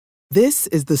This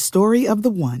is the story of the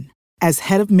one. As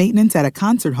head of maintenance at a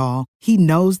concert hall, he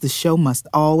knows the show must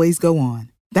always go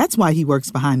on. That's why he works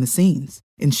behind the scenes,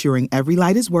 ensuring every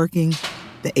light is working,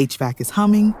 the HVAC is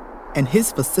humming, and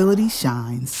his facility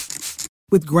shines.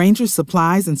 With Grainger's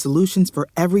supplies and solutions for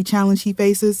every challenge he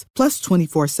faces, plus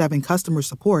 24/7 customer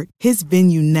support, his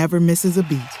venue never misses a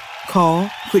beat. Call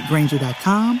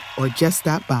quickgrainger.com or just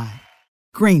stop by.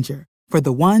 Grainger, for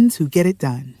the ones who get it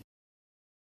done.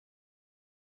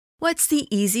 What's the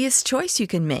easiest choice you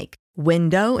can make?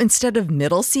 Window instead of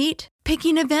middle seat?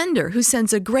 Picking a vendor who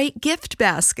sends a great gift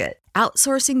basket?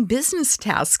 Outsourcing business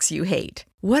tasks you hate?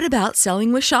 What about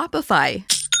selling with Shopify?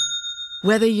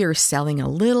 Whether you're selling a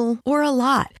little or a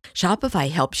lot,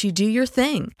 Shopify helps you do your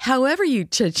thing, however you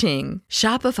cha-ching.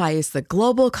 Shopify is the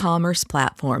global commerce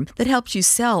platform that helps you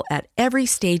sell at every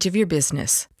stage of your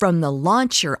business. From the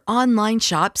launch your online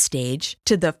shop stage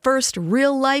to the first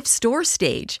real-life store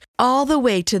stage, all the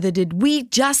way to the did we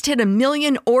just hit a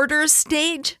million orders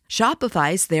stage.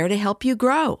 Shopify's there to help you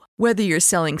grow. Whether you're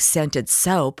selling scented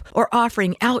soap or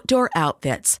offering outdoor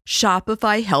outfits,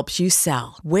 Shopify helps you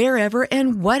sell. Wherever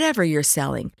and whatever you're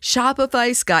selling,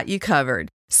 Shopify's got you covered.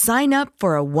 Sign up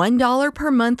for a $1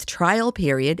 per month trial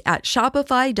period at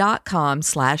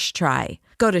shopify.com/try.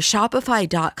 Go to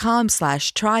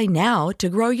shopify.com/try now to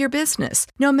grow your business,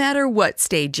 no matter what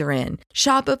stage you're in.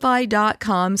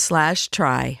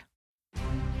 Shopify.com/try.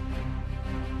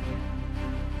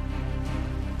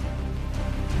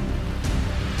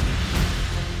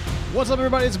 What's up,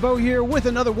 everybody? It's Bo here with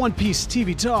another One Piece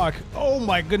TV talk. Oh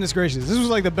my goodness gracious, this was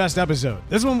like the best episode.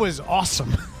 This one was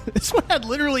awesome. This one had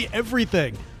literally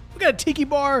everything. We got a tiki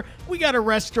bar, we got a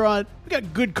restaurant, we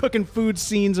got good cooking food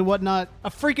scenes and whatnot, a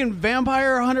freaking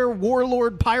vampire hunter,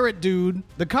 warlord, pirate dude,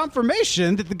 the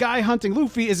confirmation that the guy hunting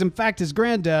Luffy is in fact his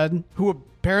granddad, who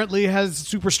apparently has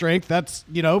super strength. That's,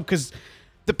 because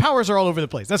the powers are all over the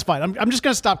place. That's fine. I'm just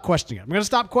going to stop questioning it. I'm going to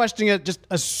stop questioning it. Just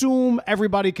assume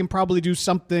everybody can probably do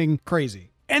something crazy.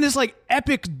 And this like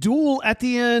epic duel at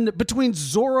the end between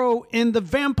Zoro and the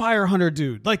vampire hunter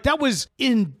dude. Like that was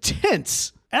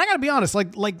intense. And I gotta be honest,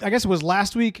 like I guess it was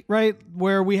last week, right?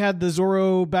 Where we had the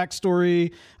Zoro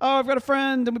backstory. Oh, I've got a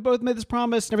friend and we both made this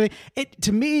promise and everything.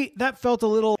 To me, that felt a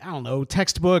little, I don't know,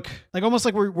 textbook. Like almost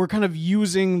like we're kind of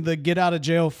using the get out of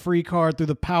jail free card through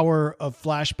the power of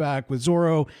flashback with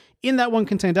Zoro in that one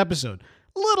contained episode.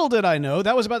 Little did I know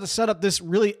that was about to set up this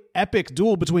really epic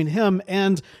duel between him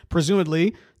and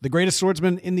presumably the greatest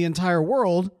swordsman in the entire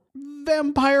world,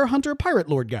 vampire hunter pirate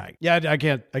lord guy. Yeah, I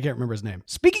can't remember his name.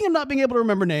 Speaking of not being able to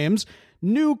remember names,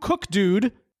 new cook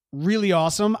dude, really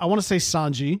awesome. I want to say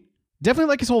Sanji. Definitely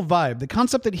like his whole vibe. The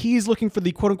concept that he's looking for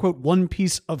the quote unquote one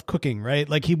piece of cooking, right?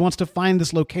 Like he wants to find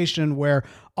this location where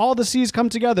all the seas come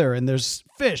together and there's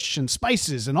fish and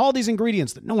spices and all these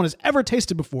ingredients that no one has ever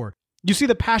tasted before. You see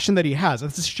the passion that he has.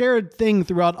 It's a shared thing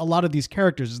throughout a lot of these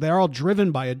characters. They're all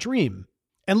driven by a dream.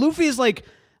 And Luffy is like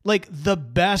the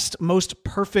best, most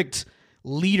perfect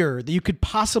leader that you could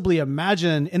possibly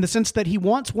imagine in the sense that he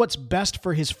wants what's best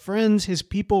for his friends, his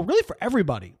people, really for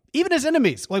everybody, even his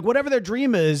enemies. Like whatever their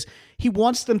dream is, he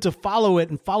wants them to follow it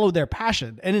and follow their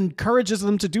passion and encourages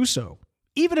them to do so,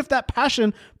 even if that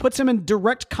passion puts him in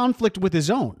direct conflict with his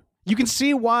own. You can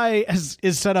see why, as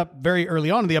is set up very early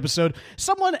on in the episode,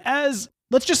 someone as,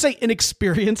 let's just say,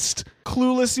 inexperienced,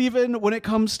 clueless even when it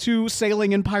comes to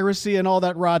sailing and piracy and all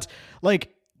that rot,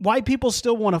 like why people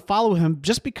still want to follow him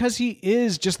just because he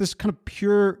is just this kind of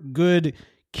pure good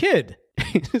kid.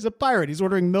 He's a pirate. He's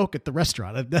ordering milk at the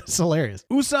restaurant. That's hilarious.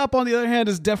 Usopp, on the other hand,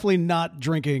 is definitely not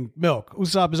drinking milk.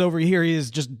 Usopp is over here. He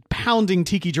is just pounding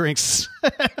tiki drinks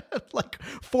like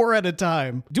 4 at a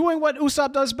time. Doing what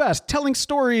Usopp does best, telling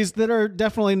stories that are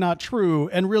definitely not true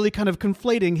and really kind of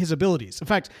conflating his abilities. In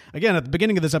fact, again, at the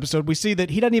beginning of this episode, we see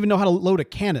that he doesn't even know how to load a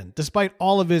cannon, despite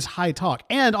all of his high talk.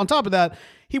 And on top of that,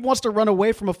 he wants to run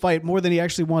away from a fight more than he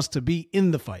actually wants to be in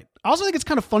the fight. I also think it's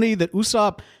kind of funny that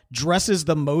Usopp dresses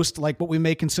the most like what we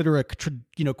may consider a,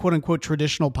 quote unquote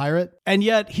traditional pirate. And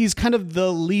yet he's kind of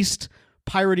the least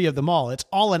piratey of them all. It's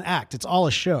all an act. It's all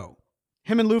a show.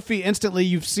 Him and Luffy instantly,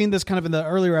 you've seen this kind of in the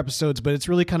earlier episodes, but it's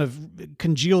really kind of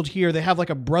congealed here. They have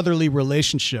like a brotherly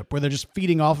relationship where they're just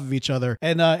feeding off of each other,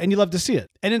 and you love to see it.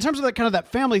 And in terms of that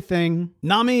family thing,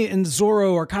 Nami and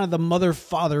Zoro are kind of the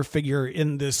mother-father figure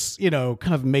in this,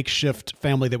 kind of makeshift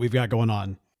family that we've got going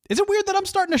on. Is it weird that I'm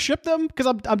starting to ship them? Because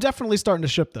I'm definitely starting to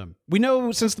ship them. We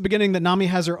know since the beginning that Nami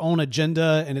has her own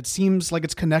agenda, and it seems like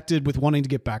it's connected with wanting to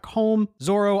get back home.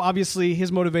 Zoro, obviously,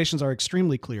 his motivations are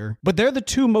extremely clear, but they're the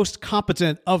two most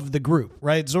competent of the group,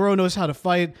 right? Zoro knows how to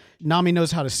fight. Nami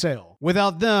knows how to sail.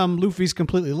 Without them, Luffy's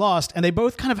completely lost, and they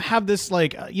both kind of have this,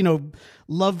 like,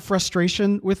 love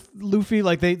frustration with Luffy.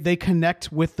 Like, they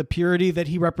connect with the purity that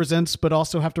he represents, but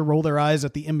also have to roll their eyes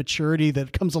at the immaturity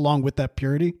that comes along with that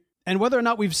purity. And whether or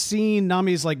not we've seen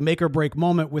Nami's like make or break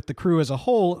moment with the crew as a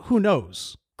whole, who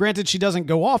knows? Granted, she doesn't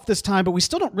go off this time, but we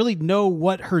still don't really know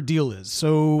what her deal is.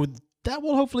 So that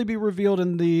will hopefully be revealed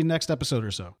in the next episode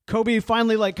or so. Kobe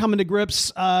finally like coming to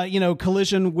grips,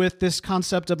 collision with this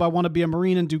concept of I want to be a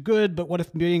Marine and do good, but what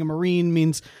if being a Marine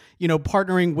means,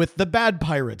 partnering with the bad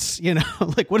pirates?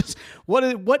 Like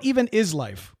what even is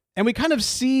life? And we kind of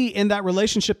see in that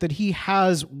relationship that he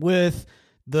has with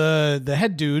the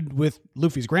head dude, with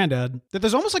Luffy's granddad, that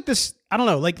there's almost like this, I don't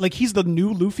know, like he's the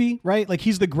new Luffy, right? Like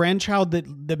he's the grandchild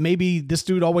that maybe this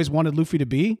dude always wanted Luffy to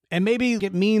be. And maybe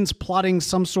it means plotting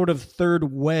some sort of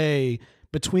third way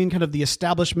between kind of the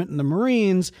establishment and the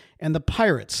Marines and the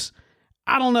pirates.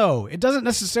 I don't know. It doesn't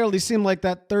necessarily seem like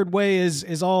that third way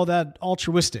is all that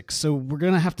altruistic. So we're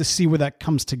going to have to see where that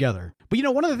comes together. But,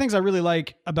 one of the things I really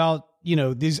like about,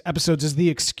 these episodes is the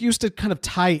excuse to kind of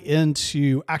tie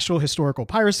into actual historical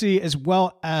piracy, as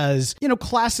well as,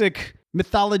 classic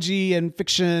mythology and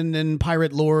fiction and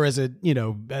pirate lore as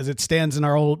it stands in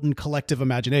our own collective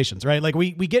imaginations, right? Like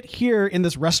we get here in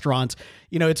this restaurant,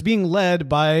 it's being led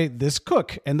by this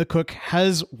cook, and the cook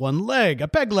has one leg, a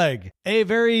peg leg, a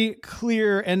very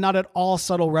clear and not at all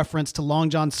subtle reference to Long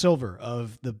John Silver I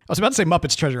was about to say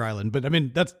Muppets Treasure Island, but I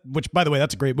mean, which by the way,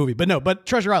 that's a great movie, but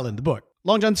Treasure Island, the book.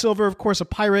 Long John Silver, of course, a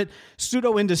pirate,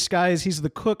 pseudo in disguise. He's the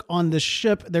cook on this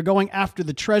ship. They're going after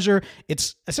the treasure.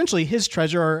 It's essentially his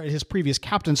treasure, or his previous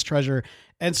captain's treasure.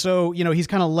 And so, he's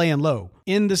kind of laying low.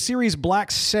 In the series Black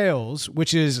Sails,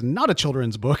 which is not a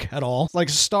children's book at all, like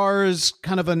stars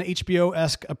kind of an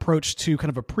HBO-esque approach to kind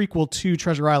of a prequel to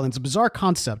Treasure Island. It's a bizarre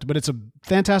concept, but it's a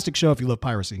fantastic show if you love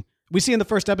piracy. We see in the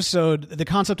first episode the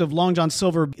concept of Long John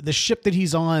Silver, the ship that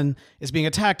he's on is being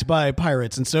attacked by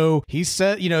pirates. And so he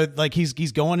said,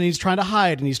 he's going and he's trying to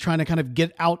hide, and he's trying to kind of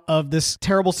get out of this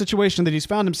terrible situation that he's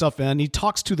found himself in. He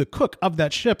talks to the cook of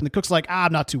that ship, and the cook's like,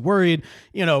 I'm not too worried.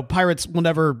 Pirates will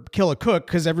never kill a cook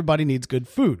because everybody needs good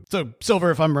food. So Silver,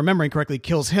 if I'm remembering correctly,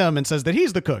 kills him and says that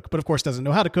he's the cook, but of course doesn't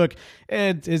know how to cook.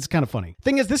 And it's kind of funny.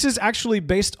 Thing is, this is actually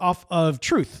based off of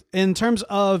truth in terms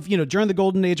of, during the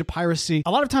golden age of piracy,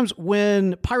 a lot of times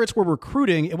when pirates were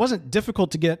recruiting, it wasn't difficult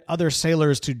to get other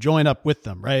sailors to join up with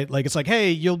them, right? Like, it's like,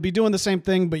 hey, you'll be doing the same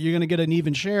thing, but you're going to get an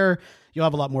even share. You'll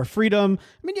have a lot more freedom.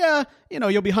 I mean, yeah,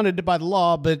 you'll be hunted by the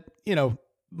law, but,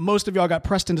 most of y'all got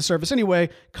pressed into service anyway.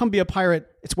 Come be a pirate.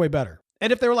 It's way better.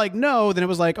 And if they were like, no, then it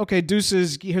was like, okay,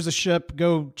 deuces, here's a ship,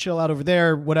 go chill out over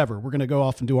there, whatever. We're going to go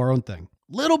off and do our own thing.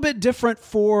 Little bit different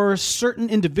for certain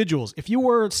individuals. If you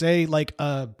were, say, like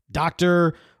a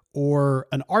doctor or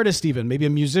an artist, even maybe a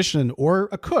musician or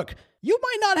a cook, you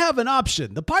might not have an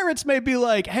option. The pirates may be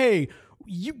like, hey,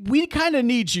 we kind of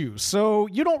need you, so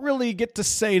you don't really get to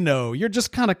say no. You're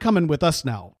just kind of coming with us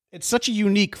now. It's such a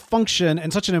unique function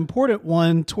and such an important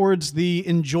one towards the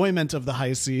enjoyment of the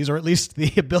high seas, or at least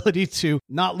the ability to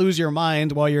not lose your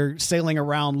mind while you're sailing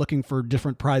around looking for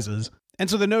different prizes. And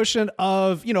so the notion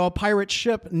of, a pirate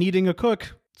ship needing a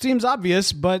cook seems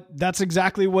obvious, but that's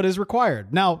exactly what is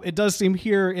required. Now, it does seem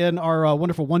here in our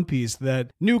wonderful One Piece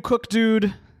that new cook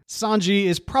dude Sanji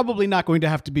is probably not going to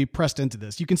have to be pressed into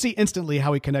this. You can see instantly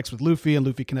how he connects with Luffy and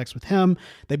Luffy connects with him.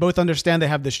 They both understand they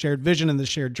have this shared vision and this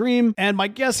shared dream. And my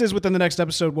guess is within the next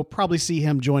episode, we'll probably see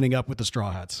him joining up with the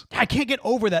Straw Hats. I can't get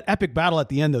over that epic battle at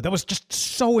the end, though. That was just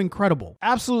so incredible.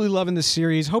 Absolutely loving this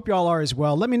series. Hope y'all are as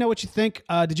well. Let me know what you think.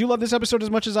 Did you love this episode as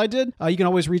much as I did? You can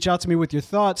always reach out to me with your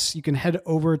thoughts. You can head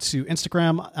over to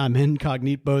Instagram. I'm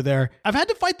incognito there. I've had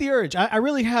to fight the urge. I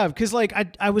really have. Because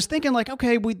I was thinking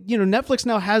okay, Netflix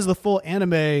now has the full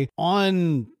anime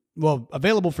on,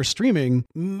 available for streaming.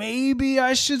 Maybe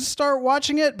I should start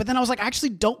watching it. But then I was like, I actually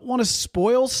don't want to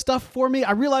spoil stuff for me.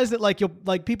 I realized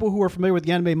that people who are familiar with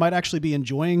the anime might actually be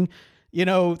enjoying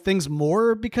things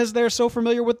more because they're so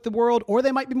familiar with the world, or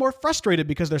they might be more frustrated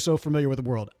because they're so familiar with the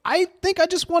world. I think I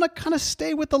just want to kind of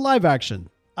stay with the live action.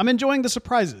 I'm enjoying the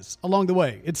surprises along the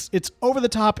way. It's over the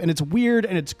top and it's weird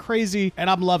and it's crazy and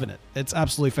I'm loving it. It's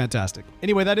absolutely fantastic.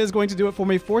 Anyway, that is going to do it for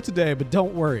me for today, but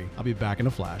don't worry, I'll be back in a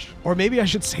flash. Or maybe I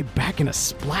should say back in a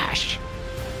splash.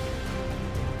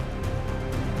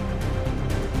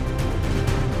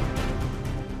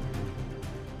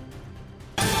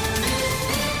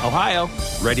 Ohio,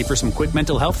 ready for some quick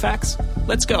mental health facts?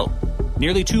 Let's go.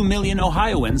 Nearly 2 million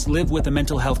Ohioans live with a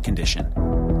mental health condition.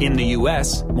 In the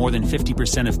U.S., more than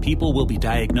 50% of people will be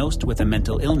diagnosed with a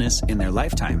mental illness in their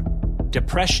lifetime.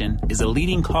 Depression is a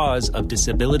leading cause of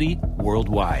disability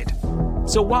worldwide.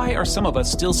 So why are some of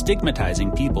us still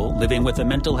stigmatizing people living with a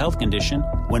mental health condition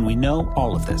when we know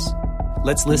all of this?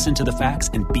 Let's listen to the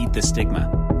facts and beat the stigma.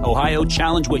 Ohio,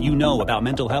 challenge what you know about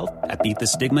mental health at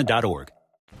beatthestigma.org.